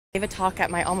I gave a talk at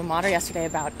my alma mater yesterday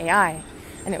about AI,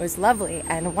 and it was lovely.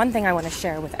 And one thing I want to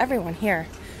share with everyone here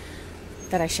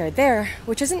that I shared there,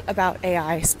 which isn't about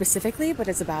AI specifically, but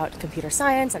it's about computer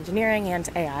science, engineering, and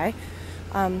AI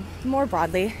more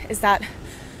broadly, is that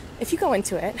if you go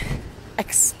into it,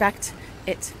 expect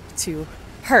it to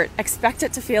hurt. Expect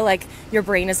it to feel like your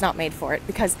brain is not made for it,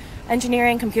 because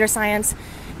engineering, computer science,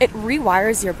 it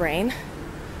rewires your brain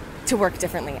to work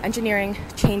differently. Engineering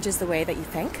changes the way that you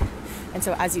think. And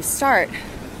so as you start,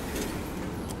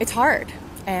 it's hard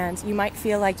and you might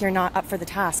feel like you're not up for the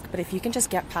task. But if you can just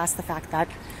get past the fact that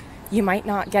you might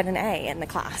not get an A in the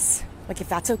class, like if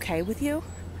that's okay with you,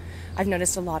 I've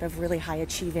noticed a lot of really high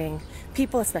achieving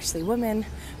people, especially women,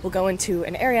 will go into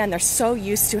an area and they're so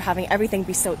used to having everything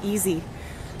be so easy.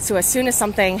 So as soon as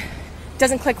something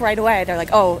doesn't click right away, they're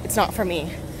like, oh, it's not for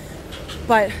me.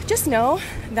 But just know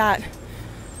that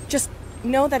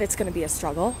it's going to be a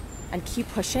struggle and keep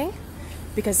pushing,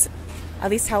 because at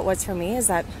least how it was for me is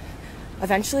that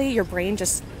eventually your brain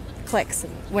just clicks.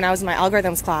 When I was in my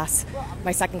algorithms class,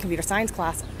 my second computer science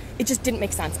class, it just didn't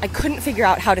make sense. I couldn't figure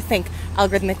out how to think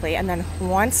algorithmically. And then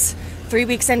once, 3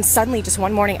 weeks in, suddenly just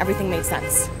one morning, everything made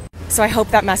sense. So I hope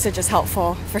that message is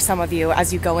helpful for some of you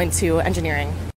as you go into engineering.